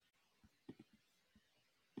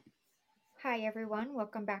Hi, everyone.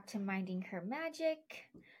 Welcome back to Minding Her Magic.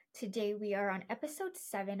 Today we are on episode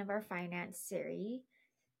 7 of our finance series,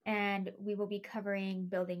 and we will be covering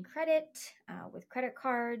building credit with credit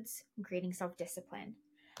cards and creating self discipline.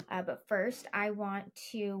 But first, I want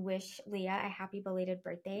to wish Leah a happy belated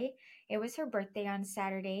birthday. It was her birthday on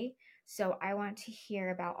Saturday, so I want to hear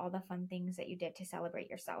about all the fun things that you did to celebrate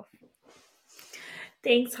yourself.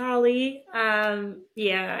 Thanks, Holly.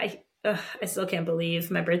 I still can't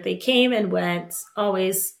believe my birthday came and went.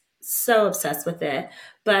 Always so obsessed with it.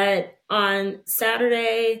 But on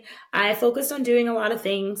Saturday, I focused on doing a lot of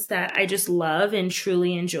things that I just love and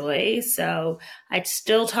truly enjoy. So I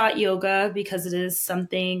still taught yoga because it is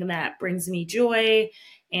something that brings me joy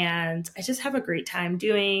and I just have a great time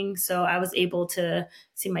doing. So I was able to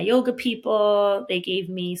see my yoga people. They gave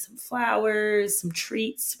me some flowers, some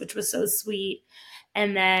treats, which was so sweet.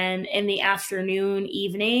 And then in the afternoon,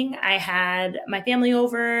 evening, I had my family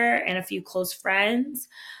over and a few close friends.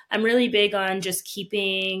 I'm really big on just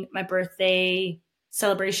keeping my birthday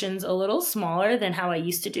celebrations a little smaller than how I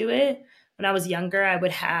used to do it. When I was younger, I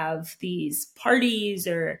would have these parties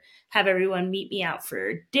or have everyone meet me out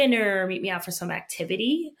for dinner, meet me out for some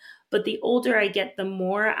activity. But the older I get, the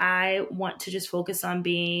more I want to just focus on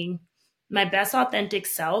being my best authentic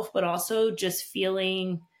self, but also just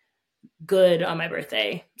feeling good on my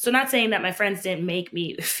birthday. So not saying that my friends didn't make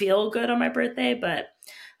me feel good on my birthday, but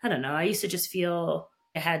I don't know. I used to just feel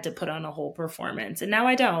I had to put on a whole performance and now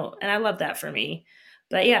I don't. And I love that for me.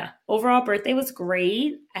 But yeah, overall birthday was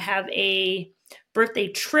great. I have a birthday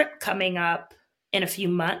trip coming up in a few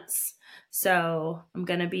months. So I'm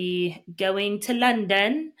going to be going to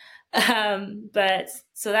London. But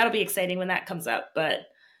so that'll be exciting when that comes up. But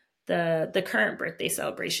the current birthday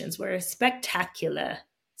celebrations were spectacular.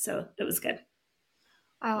 So it was good.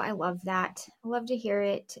 Oh, I love that. I love to hear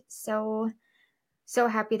it. So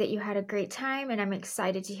happy that you had a great time, and I'm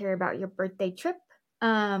excited to hear about your birthday trip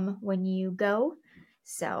when you go.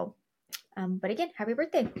 So, but again, happy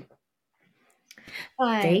birthday.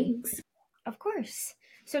 Um, Thanks. of course.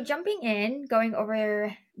 So jumping in, going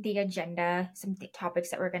over the agenda, some topics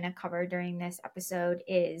that we're going to cover during this episode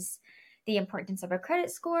is the importance of a credit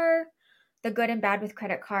score, the good and bad with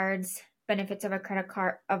credit cards, benefits of a credit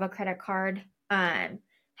card,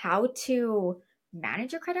 how to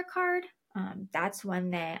manage a credit card. That's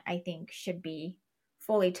one that I think should be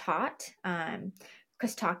fully taught.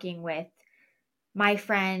 Because talking with my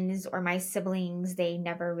friends or my siblings, they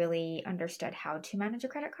never really understood how to manage a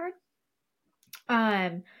credit card.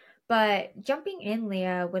 Um, but jumping in,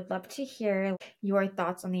 Leah, would love to hear your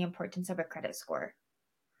thoughts on the importance of a credit score.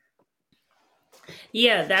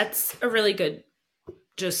 Yeah, that's a really good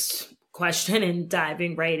just question and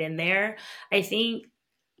diving right in there. I think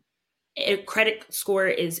a credit score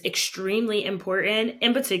is extremely important,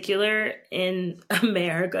 in particular in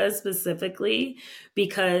America specifically,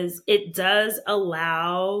 because it does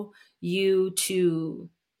allow you to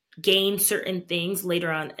gain certain things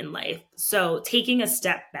later on in life. So, taking a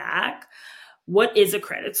step back, what is a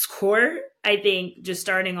credit score? I think just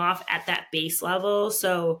starting off at that base level.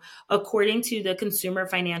 So, according to the Consumer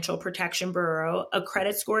Financial Protection Bureau, a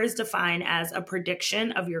credit score is defined as a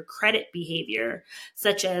prediction of your credit behavior,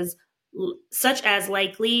 such as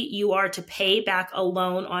likely you are to pay back a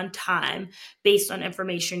loan on time based on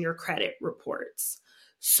information your credit reports.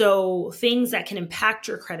 So, things that can impact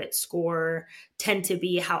your credit score tend to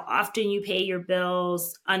be how often you pay your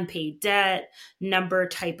bills, unpaid debt, number,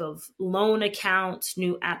 type of loan account,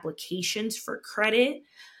 new applications for credit.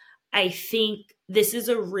 I think this is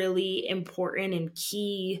a really important and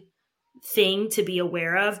key thing to be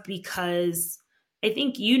aware of because I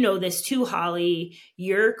think you know this too, Holly.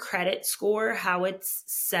 Your credit score, how it's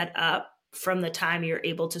set up from the time you're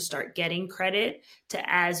able to start getting credit to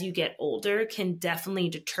as you get older, can definitely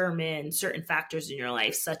determine certain factors in your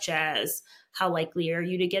life, such as how likely are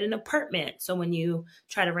you to get an apartment. So when you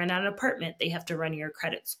try to rent out an apartment, they have to run your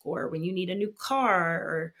credit score. When you need a new car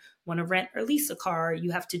or want to rent or lease a car,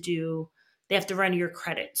 they have to run your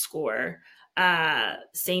credit score.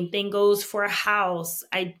 Same thing goes for a house.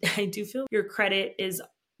 I do feel your credit is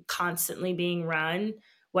constantly being run,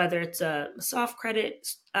 whether it's a soft credit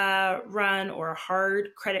run or a hard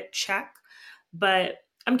credit check. But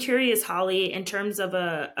I'm curious, Holly, in terms of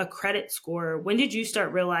a credit score, when did you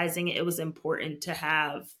start realizing it was important to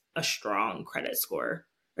have a strong credit score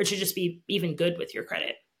or to just be even good with your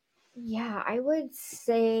credit? Yeah, I would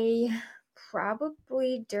say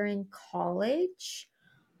probably during college.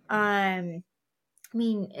 I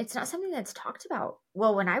mean, it's not something that's talked about.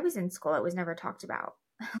 Well, when I was in school, it was never talked about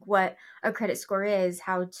what a credit score is,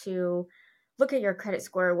 how to look at your credit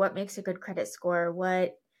score, what makes a good credit score,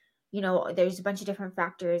 what there's a bunch of different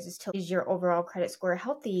factors as to is your overall credit score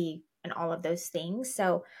healthy and all of those things.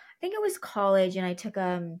 So I think it was college, and I took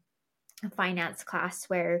a finance class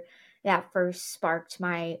where that first sparked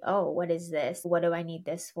my, oh, what is this? What do I need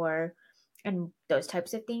this for? And those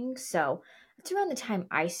types of things. So it's around the time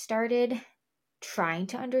I started trying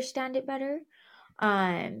to understand it better.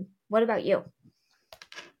 What about you?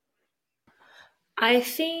 I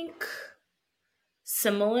think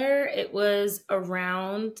similar. It was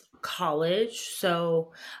around college.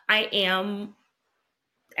 So I am,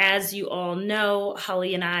 as you all know,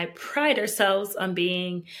 Holly and I pride ourselves on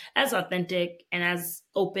being as authentic and as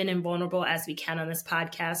open and vulnerable as we can on this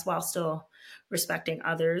podcast while still respecting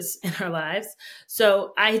others in our lives.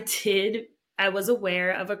 So I was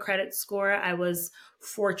aware of a credit score. I was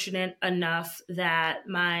fortunate enough that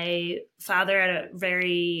my father at a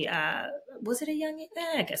very, was it a young age?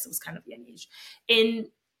 I guess it was kind of a young age. In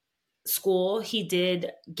school, he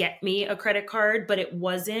did get me a credit card, but it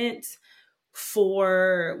wasn't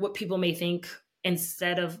for what people may think.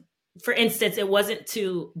 Instead of, for instance, it wasn't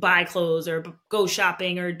to buy clothes or go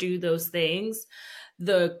shopping or do those things.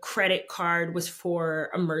 The credit card was for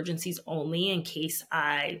emergencies only in case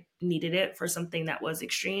I needed it for something that was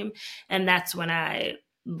extreme. And that's when I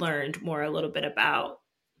learned more a little bit about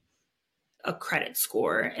a credit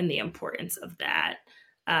score and the importance of that.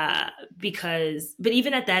 But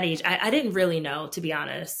even at that age, I didn't really know, to be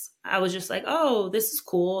honest. I was just like, oh, this is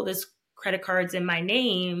cool. This credit card's in my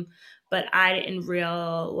name, but I didn't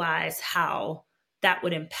realize how that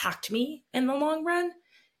would impact me in the long run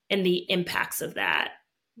and the impacts of that,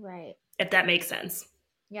 Right. if that makes sense.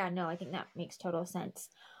 Yeah, no, I think that makes total sense.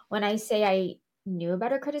 When I say I knew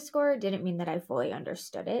about a credit score, it didn't mean that I fully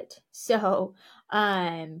understood it. So,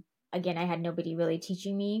 again, I had nobody really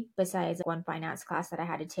teaching me besides one finance class that I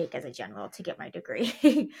had to take as a general to get my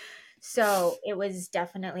degree. So it was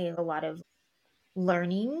definitely a lot of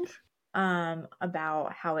learning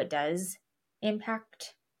about how it does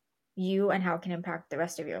impact you and how it can impact the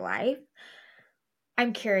rest of your life.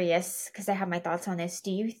 I'm curious because I have my thoughts on this.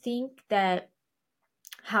 Do you think that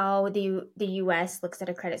how the US looks at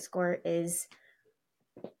a credit score is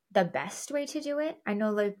the best way to do it? I know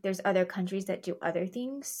like there's other countries that do other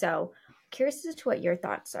things, so curious as to what your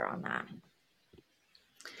thoughts are on that.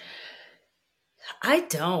 I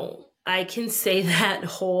don't. I can say that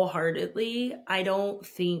wholeheartedly. I don't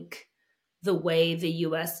think the way the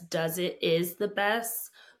US does it is the best.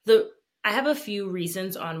 The I have a few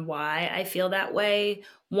reasons on why I feel that way.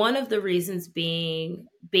 One of the reasons being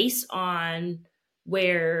based on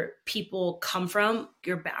where people come from,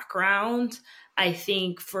 your background. I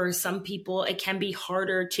think for some people, it can be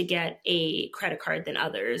harder to get a credit card than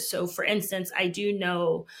others. So, for instance, I do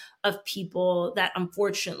know of people that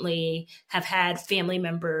unfortunately have had family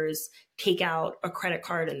members take out a credit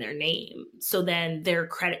card in their name. So then their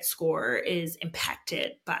credit score is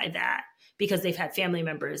impacted by that because they've had family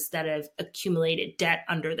members that have accumulated debt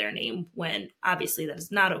under their name when obviously that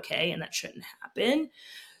is not okay and that shouldn't happen.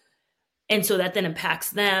 And so that then impacts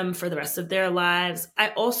them for the rest of their lives. I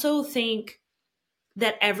also think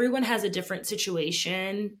that everyone has a different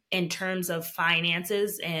situation in terms of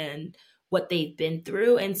finances and what they've been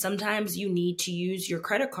through. And sometimes you need to use your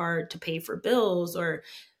credit card to pay for bills or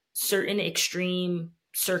certain extreme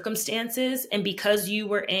circumstances. And because you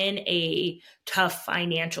were in a tough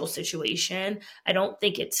financial situation, I don't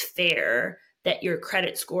think it's fair that your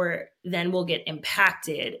credit score then will get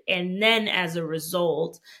impacted. And then as a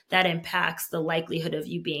result, that impacts the likelihood of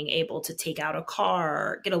you being able to take out a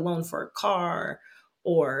car, get a loan for a car,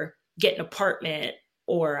 or get an apartment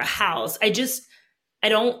or a house. I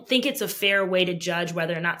don't think it's a fair way to judge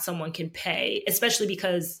whether or not someone can pay, especially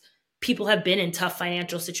because people have been in tough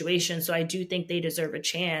financial situations. So I do think they deserve a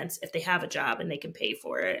chance if they have a job and they can pay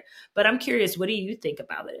for it. But I'm curious, what do you think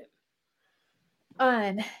about it?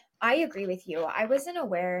 Um, I agree with you. I wasn't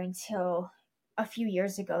aware until a few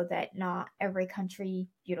years ago that not every country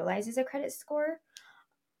utilizes a credit score,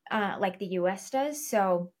 like the US does.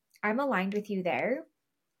 So I'm aligned with you there.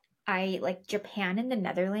 I like Japan and the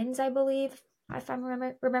Netherlands, I believe, if I'm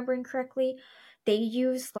remembering correctly, they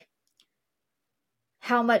use like,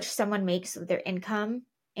 how much someone makes of their income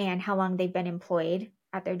and how long they've been employed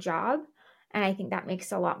at their job. And I think that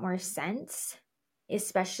makes a lot more sense,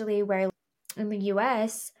 especially where in the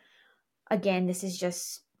US, again, this is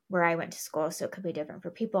just where I went to school, so it could be different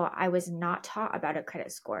for people. I was not taught about a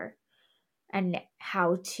credit score and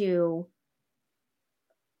how to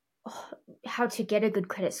get a good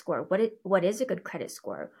credit score. What is a good credit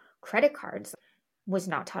score? Credit cards was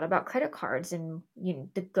not taught about credit cards and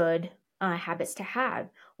the good habits to have.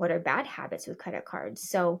 What are bad habits with credit cards?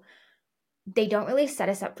 So they don't really set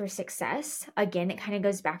us up for success. Again, it kind of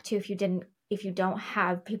goes back to if you don't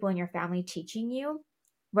have people in your family teaching you,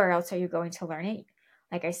 where else are you going to learn it?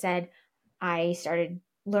 Like I said, I started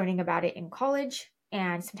learning about it in college,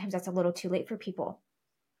 and sometimes that's a little too late for people.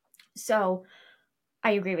 So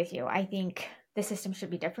I agree with you. I think the system should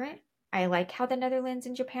be different. I like how the Netherlands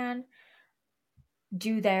and Japan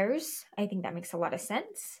do theirs. I think that makes a lot of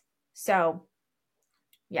sense. So,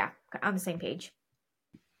 yeah, on the same page.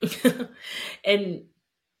 And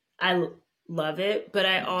I love it, but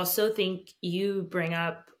I also think you bring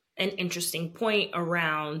up an interesting point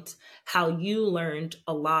around how you learned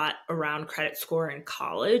a lot around credit score in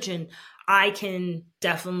college. And I can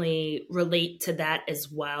definitely relate to that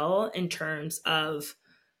as well in terms of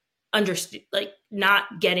like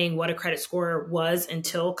not getting what a credit score was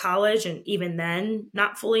until college, and even then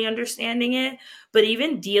not fully understanding it, but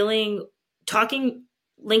even talking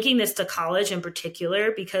linking this to college in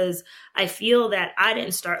particular, because I feel that I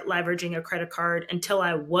didn't start leveraging a credit card until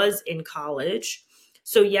I was in college.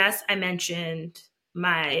 So yes, I mentioned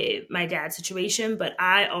my dad's situation, but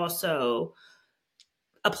I also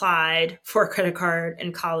applied for a credit card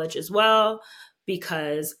in college as well,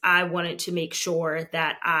 because I wanted to make sure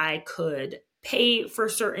that I could pay for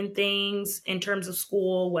certain things in terms of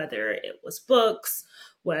school, whether it was books,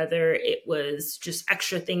 whether it was just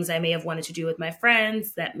extra things I may have wanted to do with my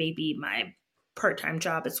friends that maybe my part-time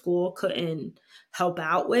job at school couldn't help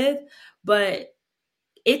out with. But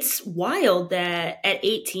it's wild that at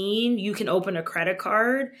 18 you can open a credit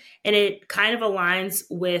card, and it kind of aligns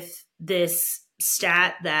with this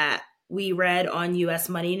stat that we read on US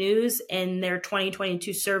Money News in their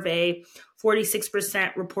 2022 survey.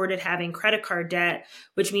 46% reported having credit card debt,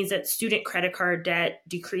 which means that student credit card debt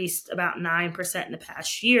decreased about 9% in the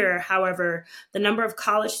past year. However, the number of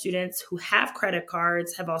college students who have credit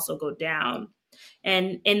cards have also gone down.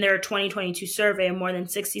 And in their 2022 survey, more than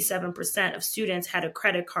 67% of students had a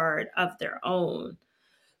credit card of their own.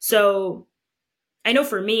 So I know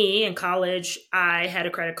for me in college, I had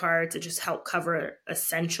a credit card to just help cover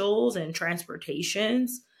essentials and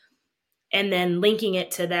transportations. And then linking it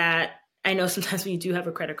to that, I know sometimes when you do have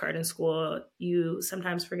a credit card in school, you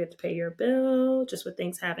sometimes forget to pay your bill just with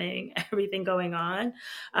things having everything going on.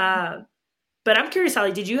 But I'm curious,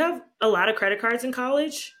 Holly, did you have a lot of credit cards in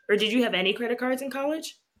college, or did you have any credit cards in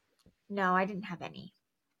college? No, I didn't have any.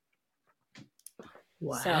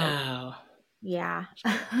 So, Wow. yeah.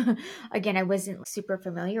 Again, I wasn't super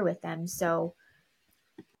familiar with them. So,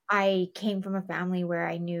 I came from a family where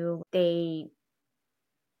I knew they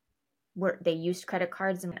used credit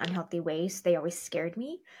cards in unhealthy ways. They always scared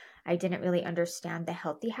me. I didn't really understand the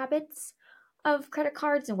healthy habits of credit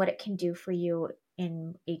cards and what it can do for you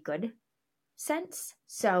in a good sense.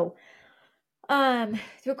 So,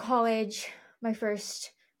 through college, my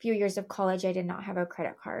first few years of college, I did not have a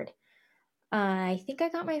credit card. I think I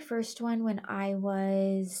got my first one when I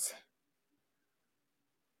was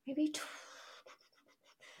maybe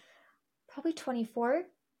probably 24,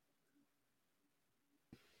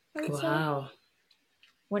 I would say, Wow.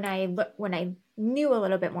 when I knew a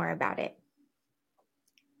little bit more about it.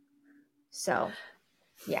 So,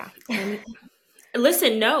 yeah. And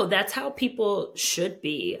listen, no, that's how people should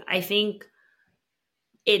be. I think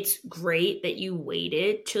it's great that you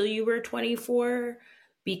waited till you were 24,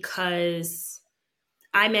 because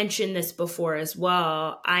I mentioned this before as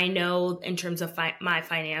well. I know in terms of my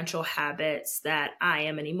financial habits that I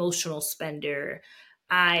am an emotional spender.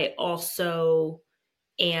 I also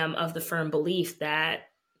am of the firm belief that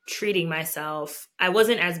treating myself, I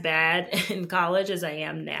wasn't as bad in college as I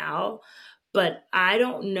am now, but I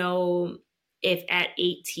don't know if at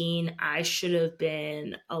 18 I should have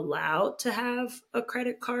been allowed to have a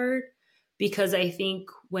credit card, because I think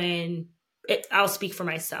I'll speak for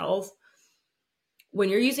myself, when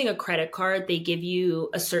you're using a credit card, they give you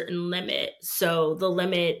a certain limit. So the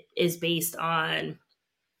limit is based on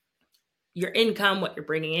your income, what you're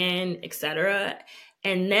bringing in, etc.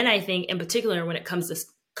 And then I think, in particular, when it comes to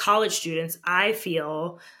college students, I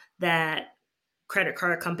feel that credit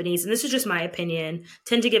card companies, and this is just my opinion,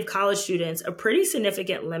 tend to give college students a pretty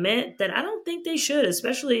significant limit that I don't think they should,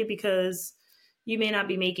 especially because you may not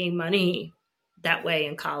be making money that way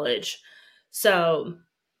in college. So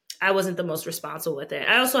I wasn't the most responsible with it.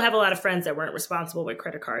 I also have a lot of friends that weren't responsible with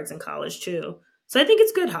credit cards in college too. So I think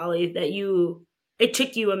it's good, Holly, that it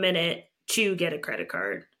took you a minute to get a credit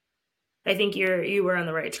card. I think you were on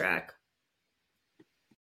the right track.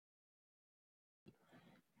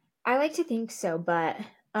 I like to think so, but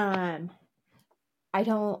um I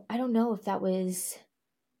don't know if that was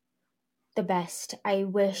the best. I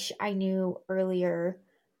wish I knew earlier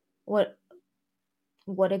what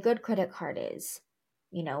what a good credit card is,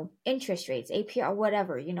 interest rates, APR,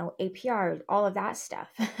 whatever, APR, all of that stuff.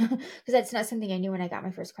 Because that's not something I knew when I got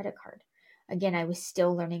my first credit card. Again, I was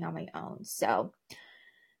still learning on my own. So,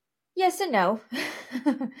 yes and no.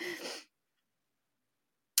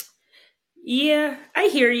 Yeah, I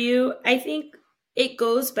hear you. I think it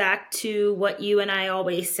goes back to what you and I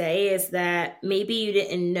always say is that maybe you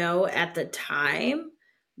didn't know at the time,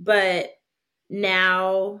 but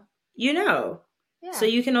now you know. So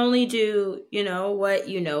Yeah. you can only do, what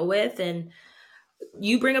you know with. And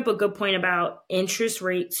you bring up a good point about interest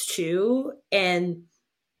rates too. And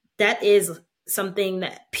that is something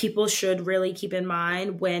that people should really keep in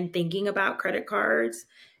mind when thinking about credit cards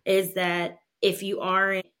is that if you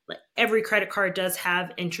aren't like every credit card does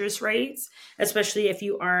have interest rates, especially if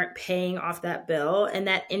you aren't paying off that bill, and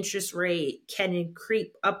that interest rate can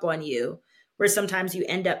creep up on you where sometimes you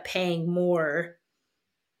end up paying more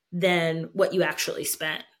than what you actually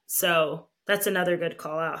spent. So that's another good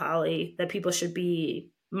call out, Holly, that people should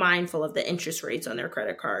be mindful of the interest rates on their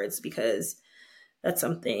credit cards because that's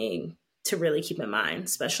something to really keep in mind,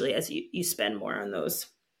 especially as you spend more on those.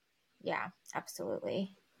 Yeah,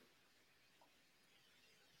 absolutely.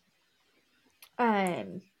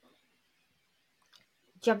 Um,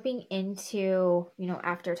 Jumping into,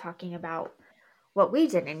 after talking about what we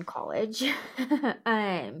did in college,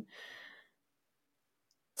 um,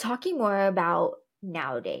 talking more about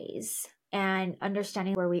nowadays and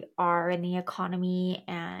understanding where we are in the economy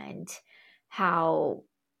and how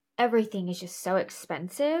everything is just so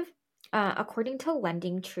expensive. According to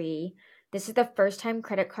Lending Tree, this is the first time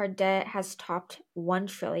credit card debt has topped 1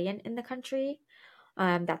 trillion in the country.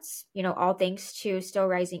 That's, all thanks to still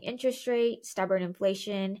rising interest rate, stubborn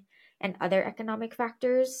inflation, and other economic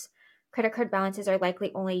factors. Credit card balances are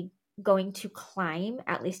likely only going to climb,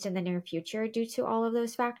 at least in the near future, due to all of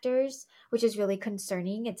those factors, which is really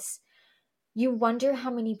concerning. You wonder how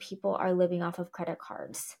many people are living off of credit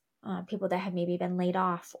cards, people that have maybe been laid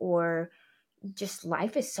off, or just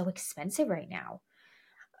life is so expensive right now.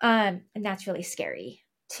 And that's really scary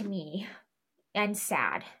to me and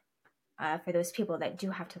sad, for those people that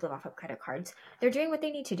do have to live off of credit cards. They're doing what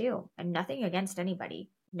they need to do, and nothing against anybody.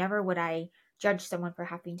 Never would I judge someone for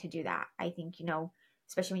having to do that. I think,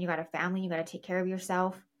 especially when you got a family, you got to take care of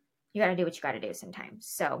yourself. You got to do what you got to do sometimes.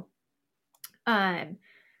 So, um,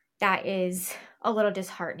 that is a little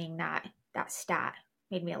disheartening. That stat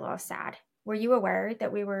made me a little sad. Were you aware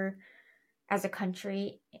that we were, as a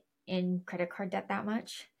country, in credit card debt that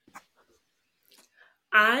much?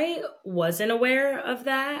 I wasn't aware of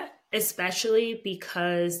that, especially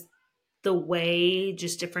because the way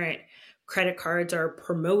just different credit cards are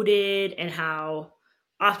promoted and how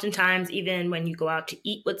oftentimes even when you go out to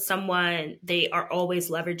eat with someone they are always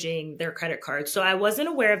leveraging their credit card. So I wasn't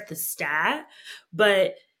aware of the stat,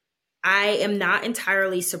 but I am not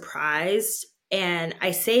entirely surprised. And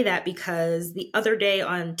I say that because the other day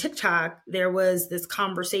on TikTok, there was this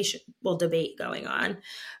conversation, well, debate going on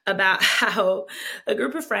about how a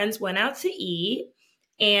group of friends went out to eat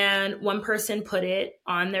and one person put it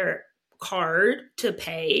on their card to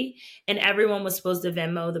pay, and everyone was supposed to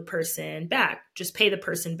Venmo the person back, just pay the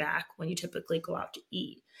person back when you typically go out to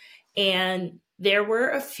eat. And there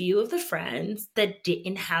were a few of the friends that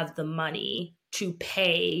didn't have the money to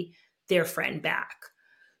pay their friend back.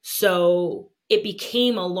 So it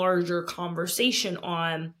became a larger conversation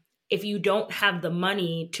on if you don't have the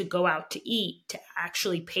money to go out to eat to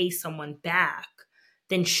actually pay someone back,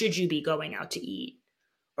 then should you be going out to eat?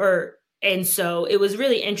 Or and so it was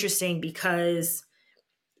really interesting because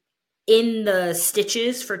in the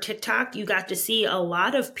stitches for TikTok, you got to see a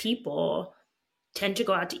lot of people tend to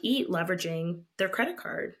go out to eat leveraging their credit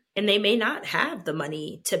card and they may not have the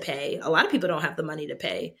money to pay. A lot of people don't have the money to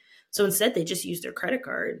pay. So instead they just use their credit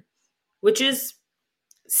card, which is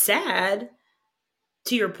sad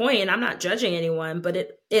to your point, and I'm not judging anyone,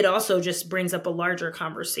 but it also just brings up a larger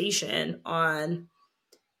conversation on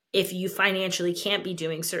if you financially can't be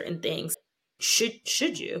doing certain things,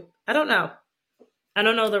 should you? I don't know. I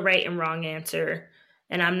don't know the right and wrong answer,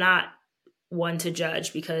 and I'm not one to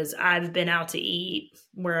judge because I've been out to eat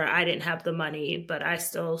where I didn't have the money, but I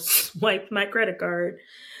still swiped my credit card.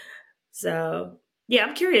 So, yeah,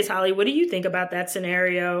 I'm curious, Holly, what do you think about that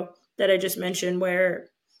scenario that I just mentioned where,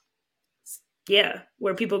 yeah,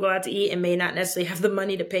 where people go out to eat and may not necessarily have the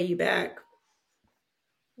money to pay you back?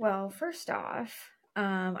 Well, first off,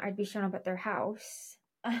 I'd be showing up at their house.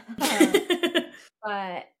 But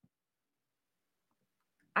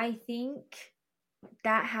I think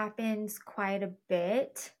that happens quite a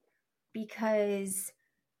bit because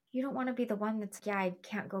you don't want to be the one that's, yeah, I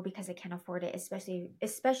can't go because I can't afford it,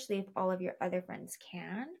 especially if all of your other friends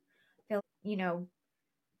can. Feel,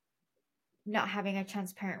 not having a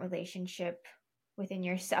transparent relationship within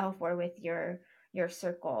yourself or with your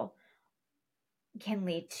circle can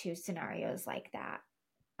lead to scenarios like that.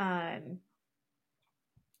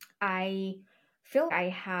 I feel like I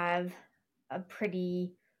have a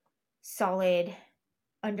pretty solid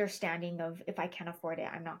understanding of, if I can't afford it,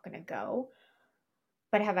 I'm not going to go.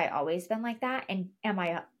 But have I always been like that? And am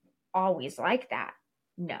I always like that?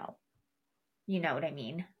 No. You know what I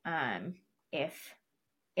mean? If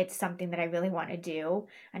it's something that I really want to do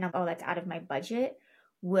and I'm, oh, that's out of my budget,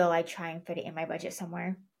 will I try and fit it in my budget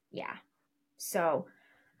somewhere? Yeah. So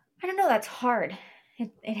I don't know. That's hard.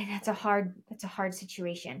 That's a hard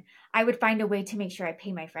situation. I would find a way to make sure I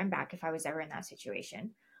pay my friend back if I was ever in that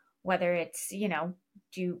situation. Whether it's, do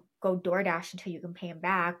you go DoorDash until you can pay him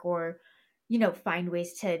back, or, find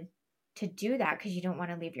ways to do that, because you don't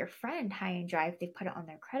want to leave your friend high and dry if they put it on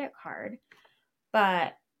their credit card.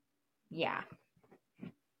 But yeah.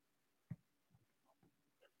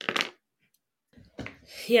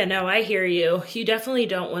 Yeah, no, I hear you. You definitely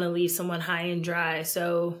don't want to leave someone high and dry.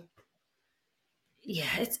 So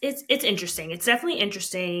yeah, it's interesting. It's definitely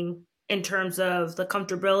interesting in terms of the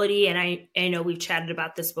comfortability. And I know we've chatted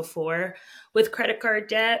about this before with credit card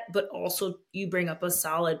debt, but also you bring up a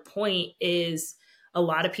solid point is a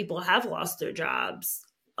lot of people have lost their jobs.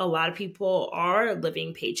 A lot of people are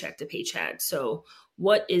living paycheck to paycheck. So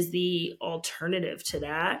what is the alternative to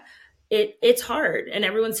that? It's hard and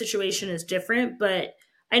everyone's situation is different, but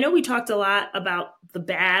I know we talked a lot about the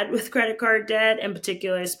bad with credit card debt in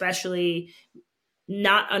particular, especially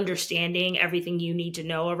not understanding everything you need to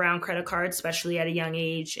know around credit cards, especially at a young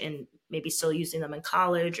age, and maybe still using them in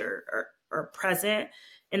college or present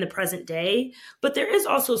in the present day. But there is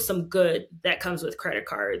also some good that comes with credit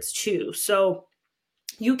cards too. So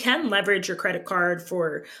you can leverage your credit card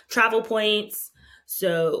for travel points.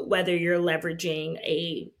 So whether you're leveraging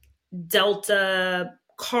a Delta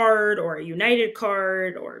card or a United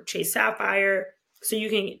card or Chase Sapphire. So you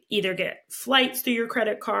can either get flights through your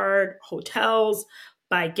credit card, hotels,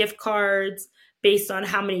 buy gift cards based on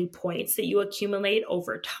how many points that you accumulate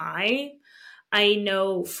over time. I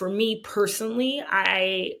know for me personally,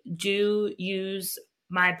 I do use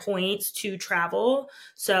my points to travel.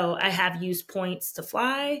 So I have used points to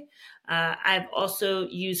fly. I've also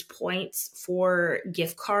used points for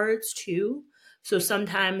gift cards too. So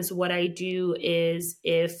sometimes what I do is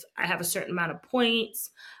if I have a certain amount of points,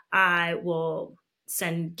 I will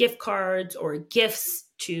send gift cards or gifts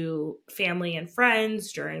to family and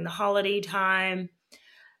friends during the holiday time.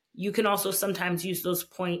 You can also sometimes use those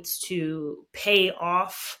points to pay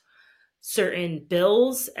off certain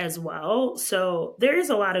bills as well. So there is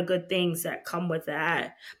a lot of good things that come with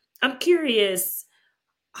that. I'm curious,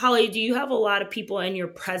 Holly, do you have a lot of people in your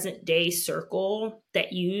present day circle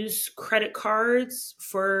that use credit cards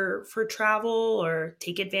for travel or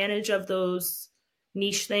take advantage of those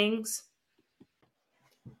niche things?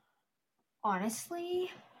 Honestly,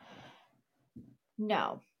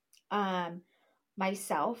 no. Um,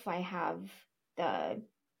 Myself, I have the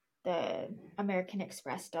the American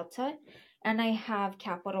Express Delta, and I have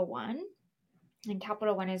Capital One. And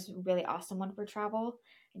Capital One is a really awesome one for travel.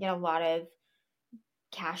 I get a lot of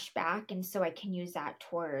cash back, and so I can use that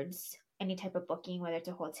towards any type of booking, whether it's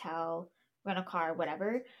a hotel, rent a car,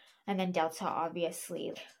 whatever. And then Delta,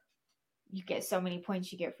 obviously, you get so many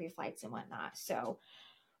points, you get free flights and whatnot. So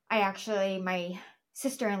my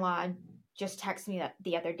sister-in-law just texted me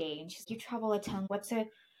the other day, and she's, you travel a ton.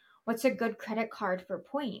 What's a good credit card for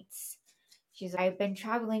points? She's like, I've been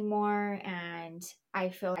traveling more and I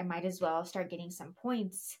feel I might as well start getting some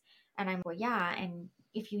points. And I'm, well, yeah. And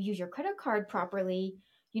if you use your credit card properly,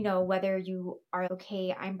 whether you are,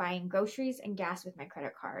 okay, I'm buying groceries and gas with my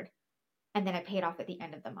credit card, and then I pay it off at the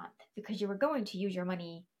end of the month, because you were going to use your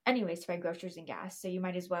money anyways to buy groceries and gas. So you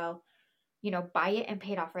might as well, buy it and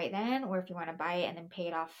pay it off right then. Or if you want to buy it and then pay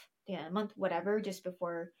it off at the end of the month, whatever, just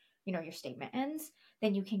before, your statement ends,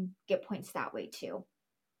 then you can get points that way too.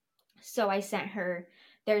 So I sent her,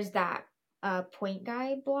 there's that Point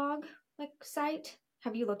Guy blog like site.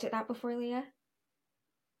 Have you looked at that before, Leah?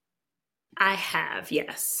 I have,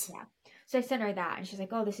 yes. Yeah. So I sent her that, and she's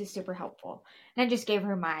like, oh, this is super helpful. And I just gave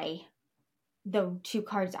her the two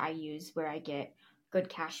cards I use where I get good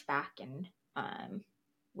cash back and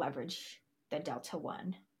leverage the Delta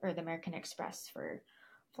One or the American Express for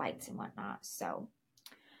flights and whatnot. So,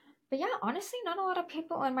 but yeah, honestly, not a lot of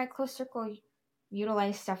people in my close circle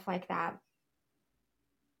utilize stuff like that.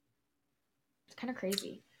 It's kind of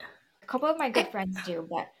crazy. A couple of my good I, friends do,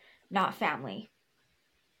 but not family.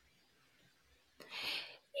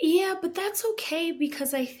 Yeah, but that's okay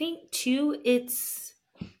because I think too it's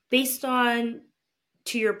based on,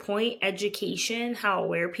 to your point, education, how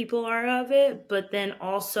aware people are of it, but then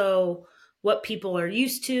also what people are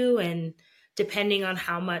used to and depending on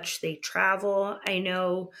how much they travel. I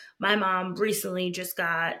know my mom recently just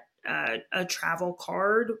got a travel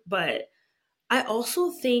card, but I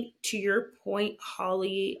also think, to your point,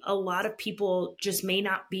 Holly, a lot of people just may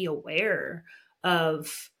not be aware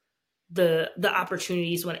of the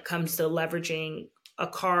opportunities when it comes to leveraging a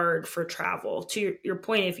card for travel. To your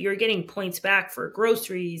point, if you're getting points back for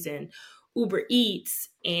groceries and Uber Eats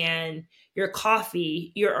and your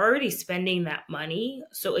coffee, you're already spending that money.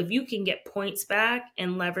 So if you can get points back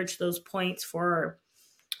and leverage those points for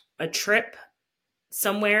a trip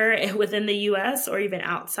somewhere within the US or even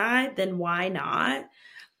outside, then why not?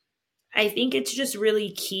 I think it's just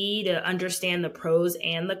really key to understand the pros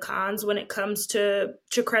and the cons when it comes to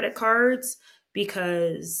credit cards,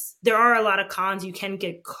 because there are a lot of cons. You can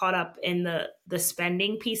get caught up in the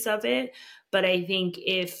spending piece of it, but I think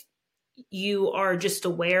if you are just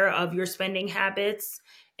aware of your spending habits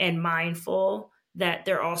and mindful, that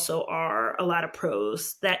there also are a lot of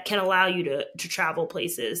pros that can allow you to travel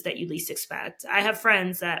places that you least expect. I have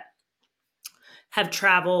friends that have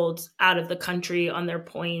traveled out of the country on their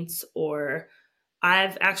points, or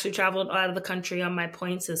I've actually traveled out of the country on my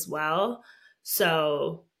points as well.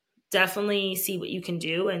 So definitely see what you can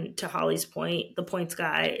do. And to Holly's point, the points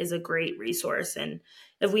guy is a great resource. And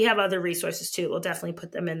if we have other resources too, we'll definitely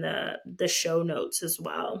put them in the show notes as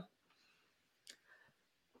well.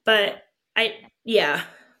 But yeah,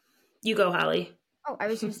 you go, Holly. Oh, I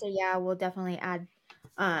was going to say, yeah, we'll definitely add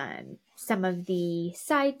some of the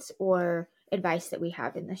sites or advice that we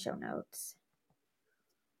have in the show notes.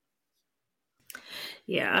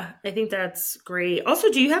 Yeah, I think that's great.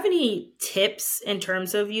 Also, do you have any tips in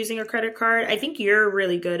terms of using a credit card? I think you're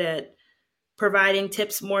really good at providing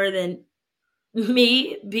tips more than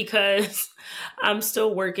me because I'm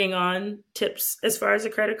still working on tips as far as a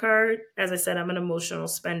credit card. As I said, I'm an emotional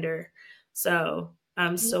spender. So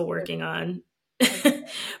I'm Me still too. working on I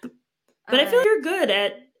but I feel Uh, like you're good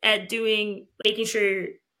at doing, making sure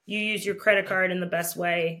you use your credit card in the best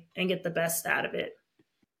way and get the best out of it.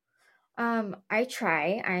 I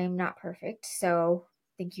try. I'm not perfect, so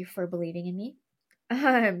thank you for believing in me.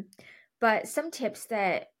 Um, but some tips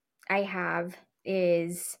that I have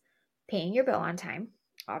is paying your bill on time.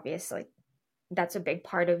 Obviously, that's a big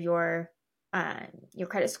part of your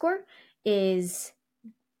credit score. Is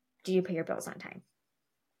do you pay your bills on time?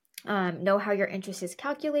 Know how your interest is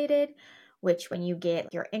calculated, which when you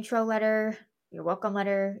get your intro letter, your welcome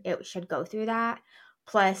letter, it should go through that.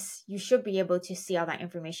 Plus, you should be able to see all that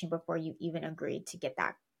information before you even agree to get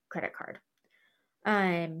that credit card.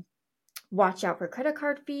 Um, Watch out for credit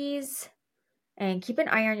card fees and keep an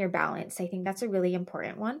eye on your balance. I think that's a really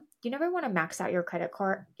important one. You never want to max out your credit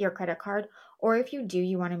card, or if you do,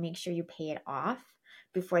 you want to make sure you pay it off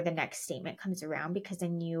before the next statement comes around because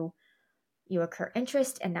then you accrue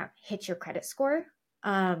interest and that hits your credit score.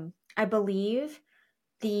 I believe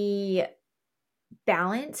the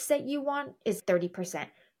balance that you want is 30%.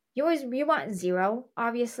 You want zero,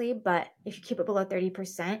 obviously, but if you keep it below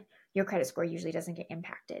 30%, your credit score usually doesn't get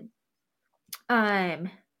impacted. Um,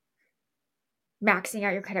 Maxing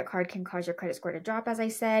out your credit card can cause your credit score to drop, as I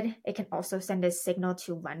said. It can also send a signal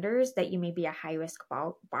to lenders that you may be a high risk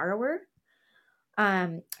borrower.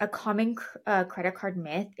 A common credit card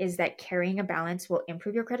myth is that carrying a balance will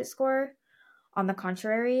improve your credit score. On the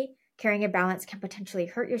contrary, carrying a balance can potentially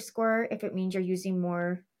hurt your score if it means you're using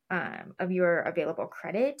more of your available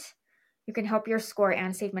credit. You can help your score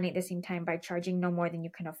and save money at the same time by charging no more than you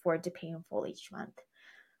can afford to pay in full each month.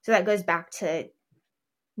 So that goes back to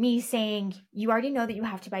me saying you already know that you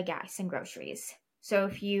have to buy gas and groceries. So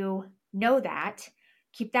if you know that,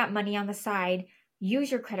 keep that money on the side, use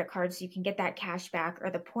your credit card so you can get that cash back or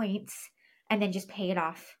the points, and then just pay it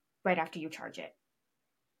off right after you charge it.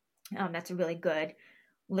 That's a really good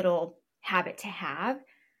little habit to have.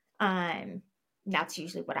 That's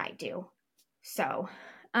usually what I do. So,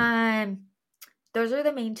 those are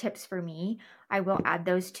the main tips for me. I will add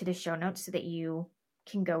those to the show notes so that you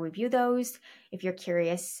can go review those. If you're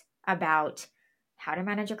curious about how to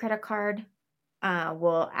manage a credit card,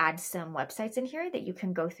 we'll add some websites in here that you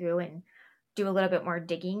can go through and do a little bit more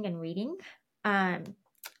digging and reading. Um,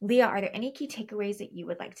 Leah, are there any key takeaways that you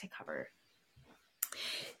would like to cover?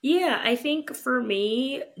 Yeah, I think for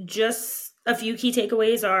me, just a few key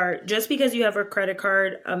takeaways are, just because you have a credit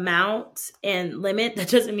card amount and limit, that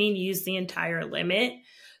doesn't mean you use the entire limit.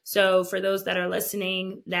 So for those that are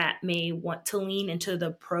listening that may want to lean into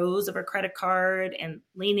the pros of a credit card and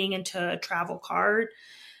leaning into a travel card,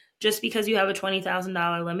 just because you have a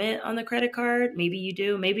 $20,000 limit on the credit card, maybe you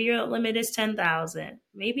do, maybe your limit is 10,000,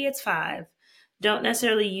 maybe it's 5. Don't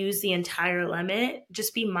necessarily use the entire limit.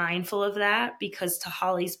 Just be mindful of that, because to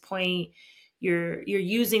Holly's point, you're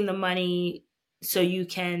using the money so you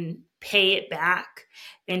can pay it back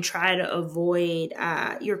and try to avoid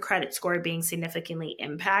your credit score being significantly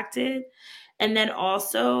impacted. And then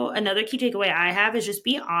also another key takeaway I have is just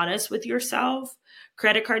be honest with yourself.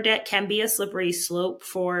 Credit card debt can be a slippery slope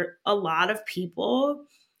for a lot of people.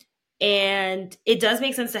 And it does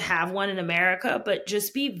make sense to have one in America, but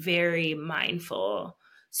just be very mindful.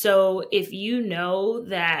 So if you know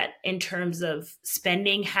that in terms of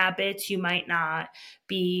spending habits, you might not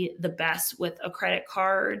be the best with a credit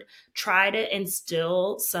card, try to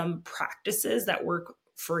instill some practices that work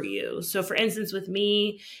for you. So for instance, with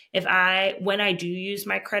me, when I do use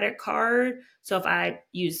my credit card, so if I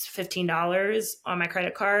use $15 on my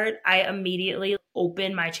credit card, I immediately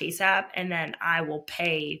open my Chase app and then I will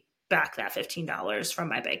pay back that $15 from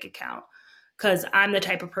my bank account, because I'm the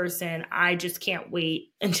type of person, I just can't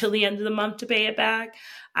wait until the end of the month to pay it back.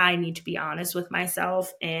 I need to be honest with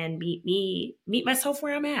myself and meet myself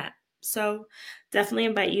where I'm at. So definitely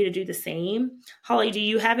invite you to do the same. Holly, do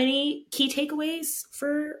you have any key takeaways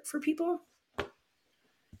for people?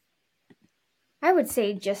 I would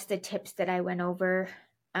say just the tips that I went over.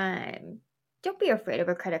 Don't be afraid of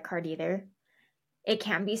a credit card either. It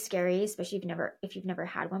can be scary, especially if you've never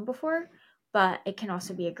had one before, but it can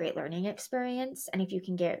also be a great learning experience. And if you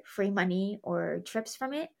can get free money or trips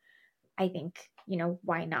from it, I think,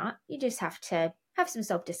 why not? You just have to have some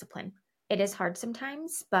self-discipline. It is hard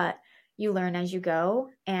sometimes, but you learn as you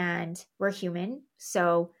go, and we're human,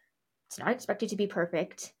 so it's not expected to be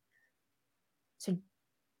perfect. So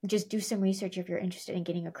just do some research if you're interested in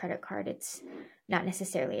getting a credit card. It's not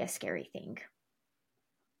necessarily a scary thing.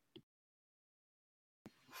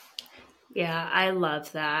 Yeah, I love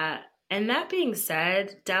that. And that being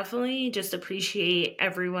said, definitely just appreciate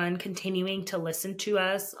everyone continuing to listen to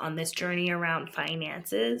us on this journey around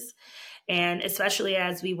finances. And especially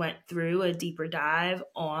as we went through a deeper dive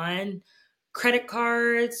on credit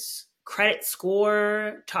cards, credit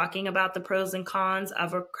score, talking about the pros and cons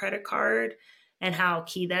of a credit card and how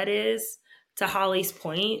key that is. To Holly's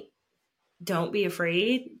point, don't be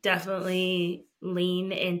afraid. Definitely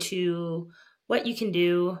lean into what you can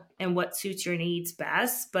do and what suits your needs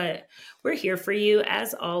best. But we're here for you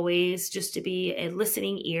as always, just to be a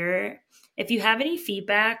listening ear. If you have any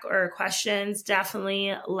feedback or questions,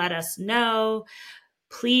 definitely let us know.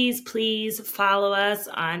 Please follow us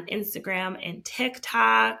on Instagram and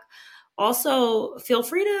TikTok. Also, feel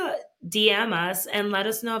free to DM us and let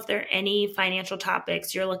us know if there are any financial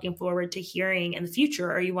topics you're looking forward to hearing in the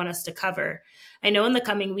future or you want us to cover. I know in the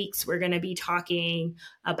coming weeks, we're going to be talking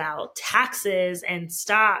about taxes and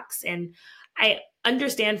stocks. And I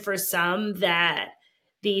understand for some that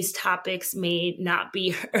these topics may not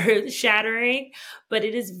be earth shattering, but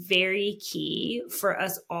it is very key for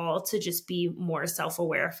us all to just be more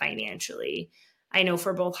self-aware financially. I know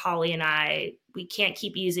for both Holly and I, we can't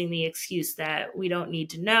keep using the excuse that we don't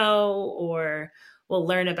need to know or we'll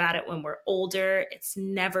learn about it when we're older. It's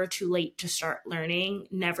never too late to start learning,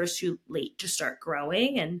 never too late to start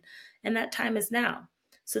growing, and that time is now.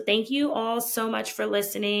 So thank you all so much for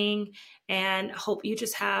listening, and hope you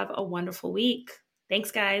just have a wonderful week.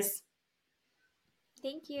 Thanks, guys.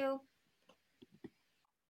 Thank you.